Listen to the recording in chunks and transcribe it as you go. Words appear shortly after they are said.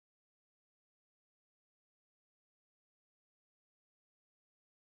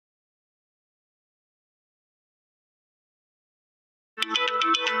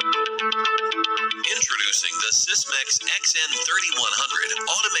Sysmex XN3100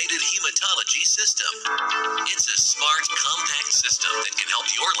 Automated Hematology System. It's a smart, compact system that can help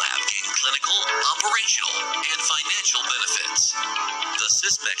your lab gain clinical, operational, and financial benefits. The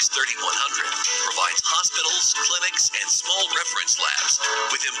Sysmex 3100 provides hospitals, clinics, and small reference labs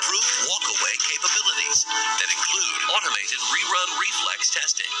with improved walk-away capabilities that include automated rerun reflex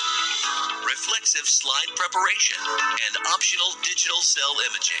testing, reflexive slide preparation, and optional digital cell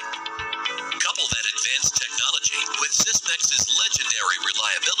imaging. Couple that advanced technology with Sysmex's legendary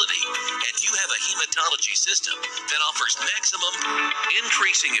reliability, and you have a hematology system that offers maximum.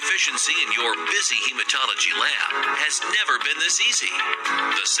 Increasing efficiency in your busy hematology lab has never been this easy.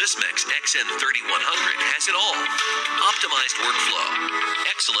 The Sysmex XN3100 has it all. Optimized workflow,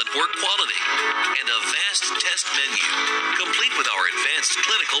 excellent work quality, and a vast test menu, complete with our advanced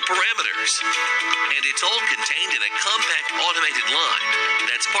clinical parameters. And it's all contained in a compact automated line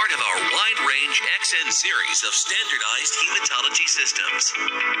that's part of our wide-range XN series of standardized hematology systems.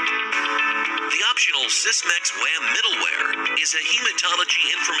 The optional Sysmex WAM middleware is a hematology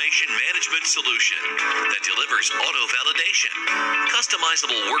information management solution that delivers auto-validation,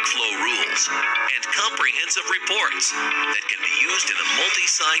 customizable workflow rules, and comprehensive reports that can be used in a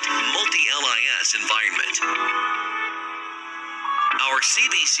multi-site, multi-LIS environment. Our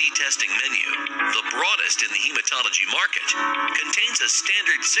CBC testing menu, the broadest in the hematology market, contains a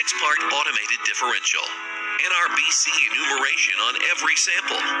standard 6-part automated differential, NRBC enumeration on every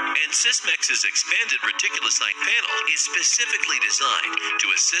sample, and Sysmex's expanded reticulocyte panel is specifically designed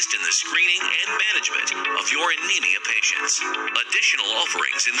to assist in the screening and management of your anemia patients. Additional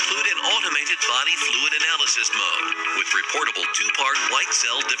offerings include an automated body fluid analysis mode with reportable 2-part white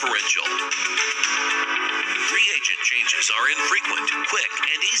cell differential. Reagent changes are infrequent, quick,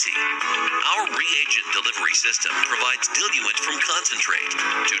 and easy. Our reagent delivery system provides diluent from concentrate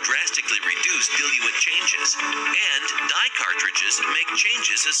to drastically reduce diluent changes, and dye cartridges make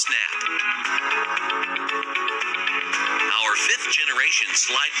changes a snap. Our 5th-generation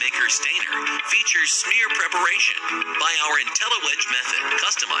slide maker stainer features smear preparation by our IntelliWedge method,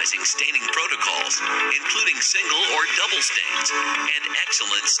 customizing staining protocols, including single or double stains, and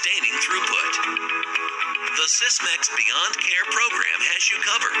excellent staining throughput. The Sysmex Beyond Care program has you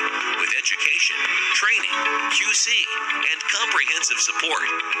covered with education, training, QC, and comprehensive support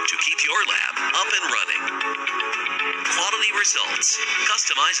to keep your lab up and running. Quality results,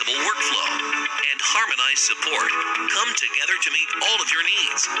 customizable workflow, and harmonized support come together to meet all of your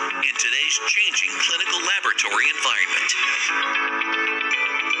needs in today's changing clinical laboratory environment.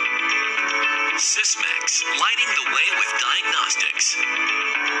 Sysmex, lighting the way with diagnostics.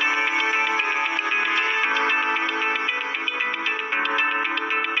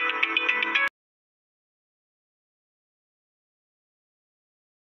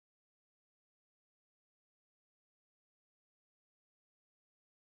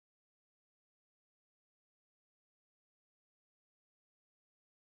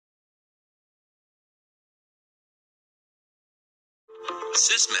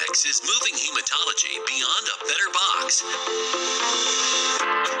 Sysmex is moving hematology beyond a better box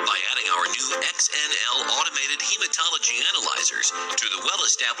by adding our new XNL automated hematology analyzers to the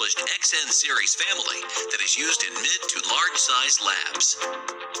well-established XN series family that is used in mid to large-size labs.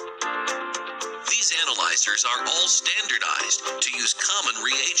 These analyzers are all standardized to use common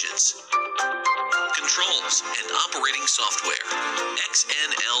reagents, controls, and operating software.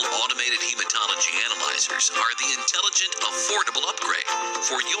 XNL automated hematology analyzers are the intelligent, affordable upgrade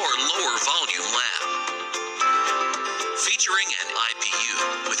for your lower volume lab. Featuring an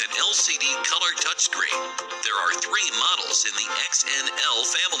IPU with an LCD color touchscreen, there are 3 models in the XNL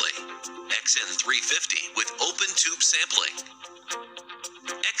family. XN350 with open tube sampling,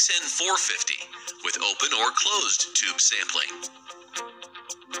 XN450 with open or closed tube sampling,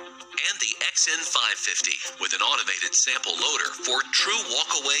 and the XN550 with an automated sample loader for true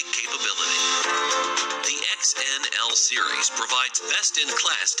walk-away capability. The XNL series provides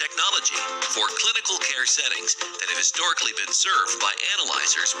best-in-class technology for clinical care settings that have historically been served by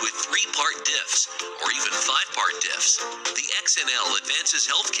analyzers with 3-part diffs or even 5-part diffs. The XNL advances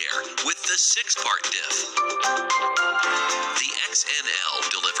healthcare with the 6-part diff. The XNL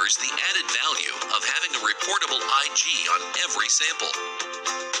delivers the added value of having a reportable IG on every sample.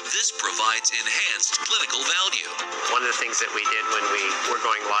 This provides enhanced clinical value. One of the things that we did when we were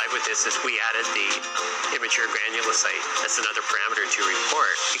going live with this is we added the immature granulocyte as another parameter to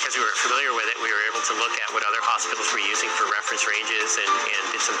report. Because we were familiar with it, we were able to look at what other hospitals were using for reference ranges and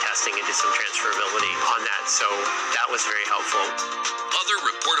did some testing and did some transferability on that. So that was very helpful. Other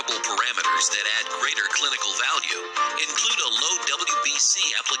Other reportable parameters that add greater clinical value include a low WBC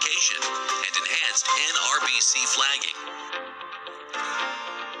application and enhanced NRBC flagging,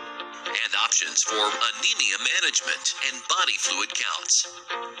 and options for anemia management and body fluid counts.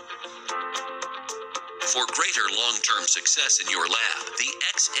 For greater long-term success in your lab, the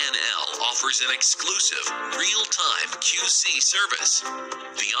XNL offers an exclusive real-time QC service,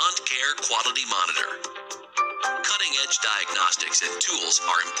 Beyond Care Quality Monitor. Cutting-edge diagnostics and tools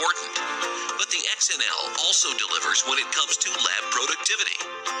are important, but the XNL also delivers when it comes to lab productivity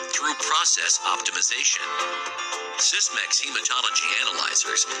through process optimization. Sysmex Hematology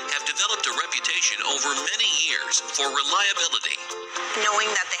Analysers have developed a reputation over many years for reliability. Knowing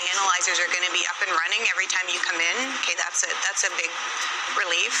that the analyzers are going to be up and running every time you come in, okay, that's a big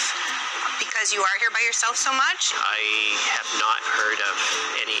relief. Because you are here by yourself so much? I have not heard of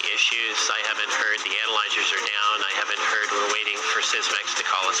any issues. I haven't heard the analyzers are down. I haven't heard we're waiting for Sysmex to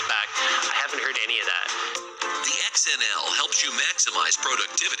call us back. I haven't heard any of that. The XNL helps you maximize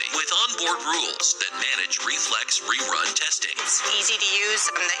productivity with onboard rules that manage reflex rerun testing. It's easy to use.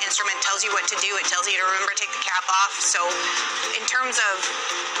 The instrument tells you what to do. It tells you to remember to take the cap off. So in terms of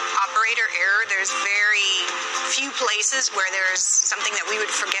operator error, there's very few places where there's something that we would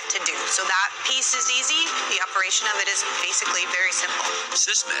forget to do. So that piece is easy. The operation of it is basically very simple.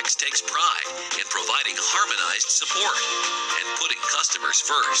 Sysmex takes pride in providing harmonized support and putting customers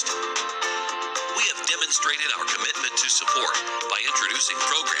first. We have demonstrated our commitment to support by introducing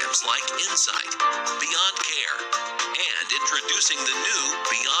programs like Insight, Beyond Care, and introducing the new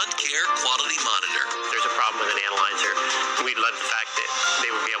Beyond Care Quality Monitor. There's a problem with an analyzer. We love the fact that they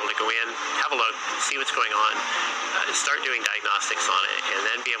would be able to go in, have a look, see what's going on, start doing diagnostics on it, and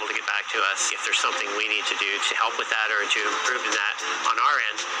then be able to get back to us if there's something we need to do to help with that or to improve in that. On our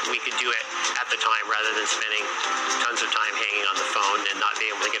end, we could do it at the time rather than spending tons of time hanging on the phone and not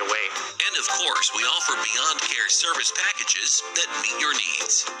being able to get away. And of course, we offer Beyond Care service packages that meet your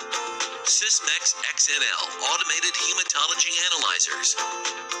needs. Sysmex XNL Automated Hematology Analyzers,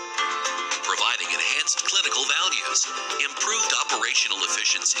 providing enhanced clinical values, improved operational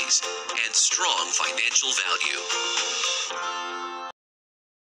efficiencies, and strong financial value.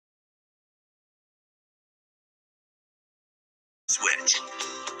 Switch.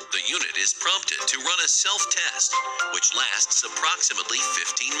 The unit is prompted to run a self-test, which lasts approximately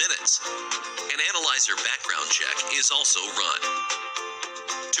 15 minutes. An analyzer background check is also run.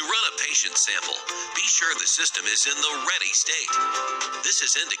 To run a patient sample, be sure the system is in the ready state. This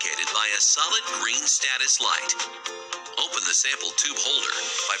is indicated by a solid green status light. Open the sample tube holder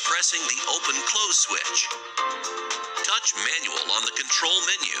by pressing the open-close switch. Touch Manual on the control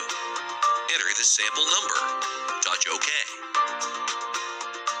menu. Enter the sample number. Touch OK.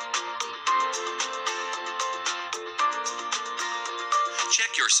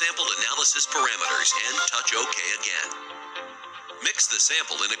 Check your sample analysis parameters and touch OK again. Mix the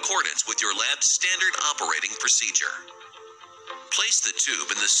sample in accordance with your lab's standard operating procedure. Place the tube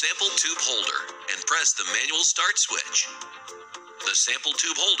in the sample tube holder and press the manual start switch. The sample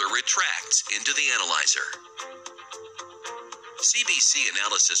tube holder retracts into the analyzer. CBC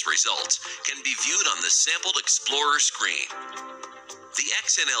analysis results can be viewed on the Sample Explorer screen. The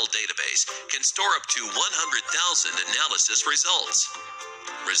XNL database can store up to 100,000 analysis results.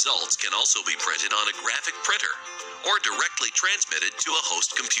 Results can also be printed on a graphic printer or directly transmitted to a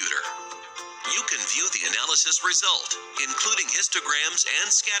host computer. You can view the analysis result, including histograms and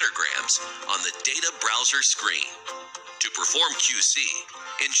scattergrams, on the data browser screen. To perform QC,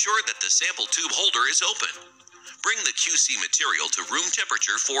 ensure that the sample tube holder is open. Bring the QC material to room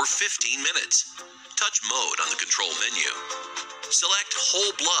temperature for 15 minutes. Touch Mode on the control menu. Select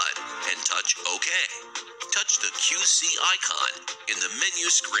Whole Blood and touch OK. Touch the QC icon in the menu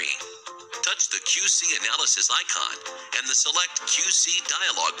screen. Touch the QC analysis icon and the Select QC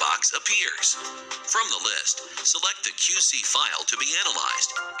dialog box appears. From the list, select the QC file to be analyzed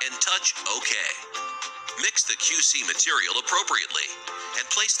and touch OK. Mix the QC material appropriately and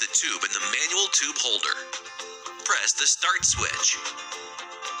place the tube in the manual tube holder. Press the Start switch.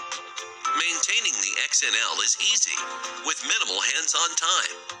 Maintaining the XNL is easy, with minimal hands-on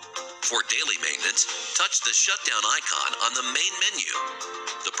time. For daily maintenance, touch the shutdown icon on the main menu.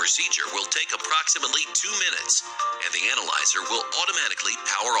 The procedure will take approximately 2 minutes, and the analyzer will automatically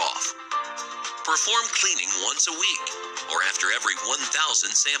power off. Perform cleaning once a week, or after every 1,000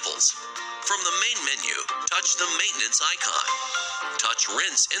 samples. From the main menu, touch the maintenance icon. Touch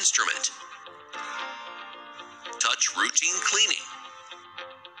Rinse Instrument. Touch Routine Cleaning.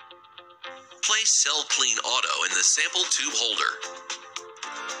 Place Cell Clean Auto in the sample tube holder.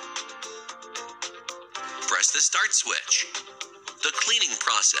 Press the Start switch. The cleaning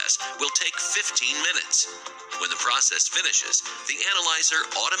process will take 15 minutes. When the process finishes, the analyzer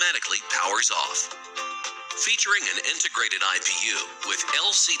automatically powers off. Featuring an integrated IPU with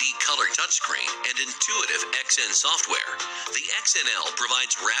LCD color touchscreen and intuitive XN software, the XNL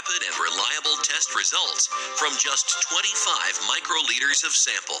provides rapid and reliable test results from just 25 microliters of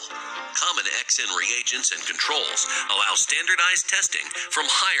sample. Common XN reagents and controls allow standardized testing from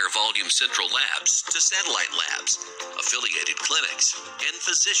higher volume central labs to satellite labs, affiliated clinics, and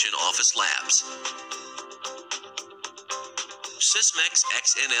physician office labs. Sysmex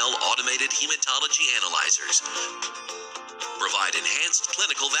XNL automated hematology analyzers provide enhanced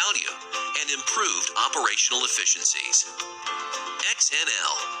clinical value and improved operational efficiencies.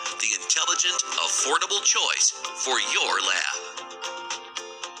 XNL, the intelligent, affordable choice for your lab.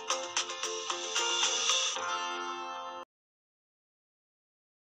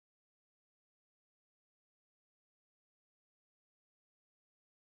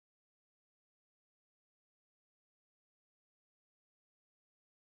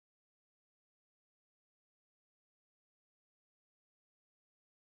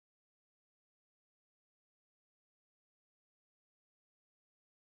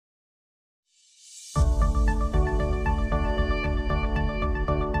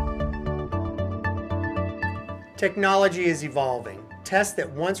 Technology is evolving. Tests that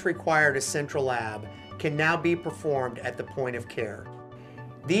once required a central lab can now be performed at the point of care.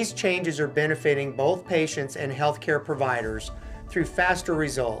 These changes are benefiting both patients and healthcare providers through faster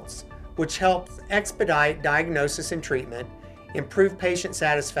results, which helps expedite diagnosis and treatment, improve patient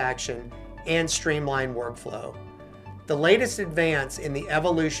satisfaction, and streamline workflow. The latest advance in the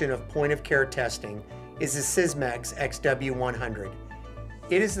evolution of point-of-care testing is the Sysmex XW100.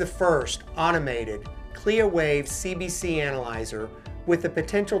 It is the first automated CLIA-waived CBC analyzer with the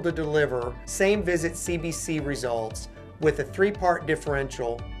potential to deliver same-visit CBC results with a 3-part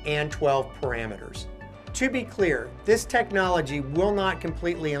differential and 12 parameters. To be clear, this technology will not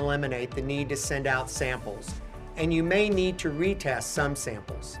completely eliminate the need to send out samples, and you may need to retest some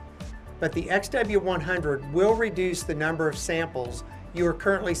samples. But the XW100 will reduce the number of samples you are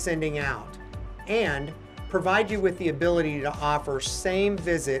currently sending out and provide you with the ability to offer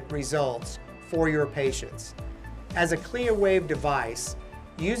same-visit results for your patients. As a CLIA-waived device,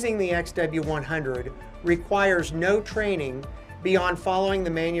 using the XW100 requires no training beyond following the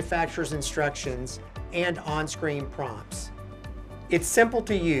manufacturer's instructions and on-screen prompts. It's simple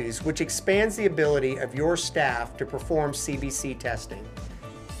to use, which expands the ability of your staff to perform CBC testing.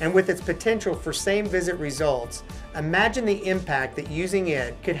 And with its potential for same-visit results, imagine the impact that using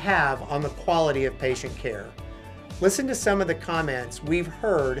it could have on the quality of patient care. Listen to some of the comments we've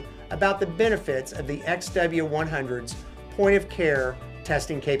heard about the benefits of the XW100's point-of-care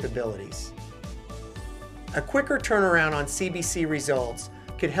testing capabilities. A quicker turnaround on CBC results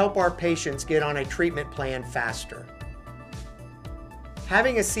could help our patients get on a treatment plan faster.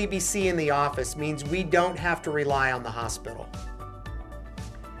 Having a CBC in the office means we don't have to rely on the hospital.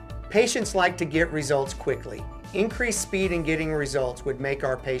 Patients like to get results quickly. Increased speed in getting results would make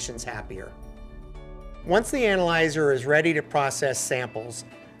our patients happier. Once the analyzer is ready to process samples,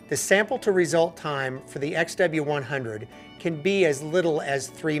 the sample-to-result time for the XW100 can be as little as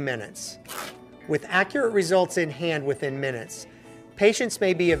 3 minutes. With accurate results in hand within minutes, patients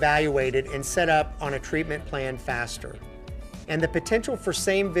may be evaluated and set up on a treatment plan faster. And the potential for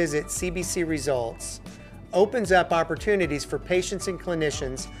same-visit CBC results opens up opportunities for patients and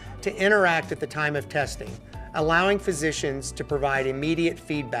clinicians to interact at the time of testing, allowing physicians to provide immediate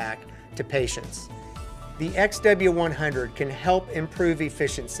feedback to patients. The XW100 can help improve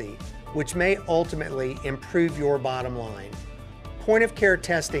efficiency, which may ultimately improve your bottom line. Point-of-care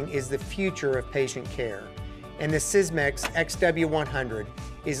testing is the future of patient care, and the Sysmex XW100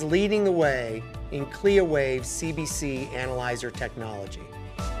 is leading the way in CLIA-waived CBC analyzer technology.